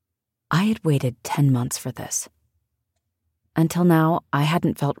I had waited 10 months for this. Until now, I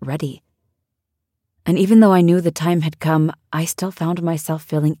hadn't felt ready. And even though I knew the time had come, I still found myself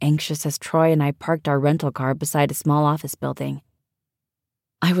feeling anxious as Troy and I parked our rental car beside a small office building.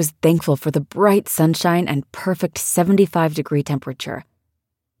 I was thankful for the bright sunshine and perfect 75-degree temperature.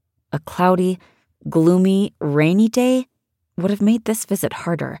 A cloudy, gloomy, rainy day would have made this visit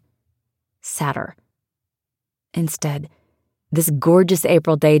harder, sadder. Instead, this gorgeous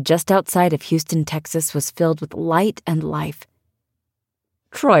April day just outside of Houston, Texas was filled with light and life.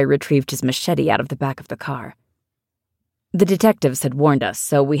 Troy retrieved his machete out of the back of the car. The detectives had warned us,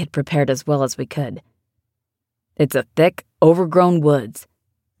 so we had prepared as well as we could. "It's a thick, overgrown woods,"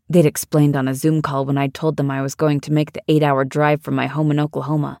 they'd explained on a Zoom call when I'd told them I was going to make the 8-hour drive from my home in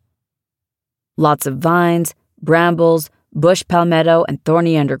Oklahoma. "Lots of vines, brambles, bush palmetto, and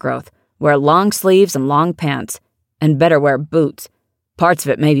thorny undergrowth. Wear long sleeves and long pants, and better wear boots. Parts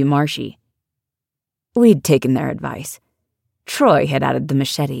of it may be marshy." We'd taken their advice. Troy had added the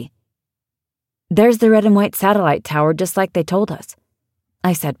machete. "There's the red and white satellite tower just like they told us,"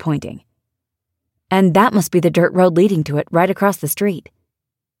 I said, pointing. "And that must be the dirt road leading to it right across the street."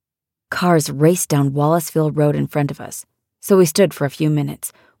 Cars raced down Wallaceville Road in front of us, so we stood for a few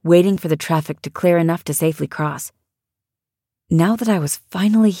minutes, waiting for the traffic to clear enough to safely cross. Now that I was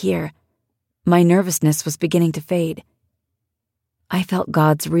finally here, my nervousness was beginning to fade. I felt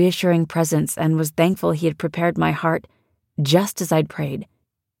God's reassuring presence and was thankful He had prepared my heart just as I'd prayed.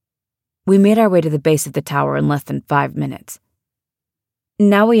 We made our way to the base of the tower in less than 5 minutes.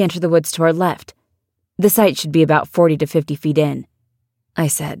 "Now we enter the woods to our left. The site should be about 40 to 50 feet in," I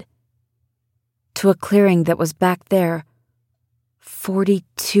said. To a clearing that was back there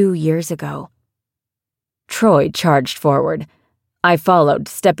 42 years ago. Troy charged forward. I followed,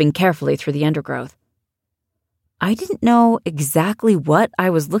 stepping carefully through the undergrowth. I didn't know exactly what I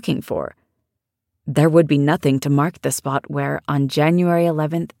was looking for. There would be nothing to mark the spot where, on January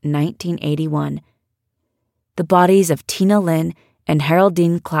 11th, 1981, the bodies of Tina Lynn and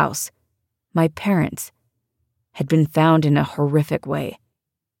Haroldine Klaus, my parents, had been found in a horrific way.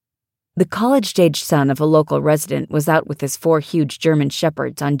 The college-aged son of a local resident was out with his 4 huge German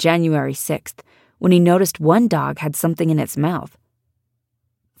shepherds on January 6th when he noticed one dog had something in its mouth.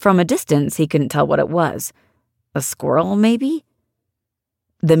 From a distance, he couldn't tell what it was. A squirrel, maybe?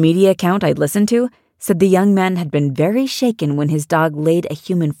 The media account I'd listened to said the young man had been very shaken when his dog laid a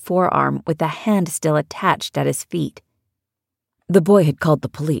human forearm with a hand still attached at his feet. The boy had called the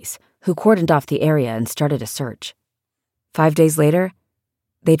police, who cordoned off the area and started a search. 5 days later,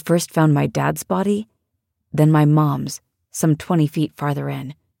 they'd first found my dad's body, then my mom's, some 20 feet farther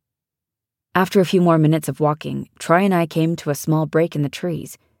in. After a few more minutes of walking, Troy and I came to a small break in the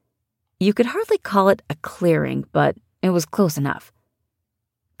trees. You could hardly call it a clearing, but it was close enough.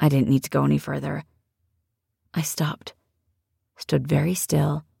 I didn't need to go any further. I stopped, stood very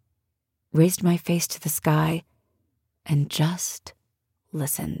still, raised my face to the sky, and just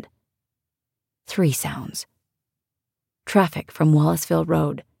listened. 3 sounds. Traffic from Wallaceville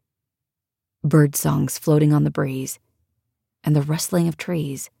Road, bird songs floating on the breeze, and the rustling of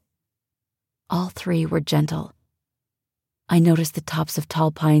trees. All 3 were gentle. I noticed the tops of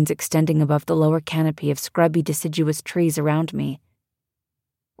tall pines extending above the lower canopy of scrubby deciduous trees around me.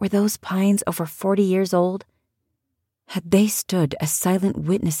 Were those pines over 40 years old? Had they stood as silent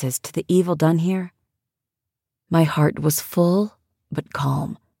witnesses to the evil done here? My heart was full but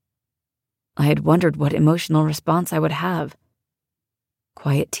calm. I had wondered what emotional response I would have.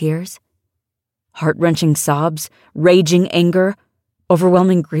 Quiet tears? Heart-wrenching sobs? Raging anger?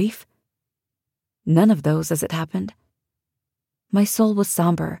 Overwhelming grief? None of those as it happened. My soul was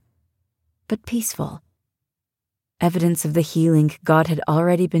somber, but peaceful. Evidence of the healing God had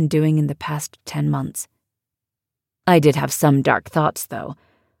already been doing in the past 10 months. I did have some dark thoughts, though.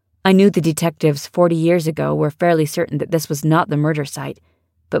 I knew the detectives 40 years ago were fairly certain that this was not the murder site,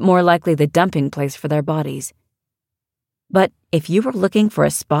 but more likely the dumping place for their bodies. But if you were looking for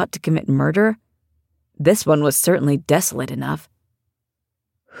a spot to commit murder, this one was certainly desolate enough.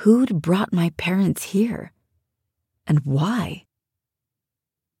 Who'd brought my parents here? And why?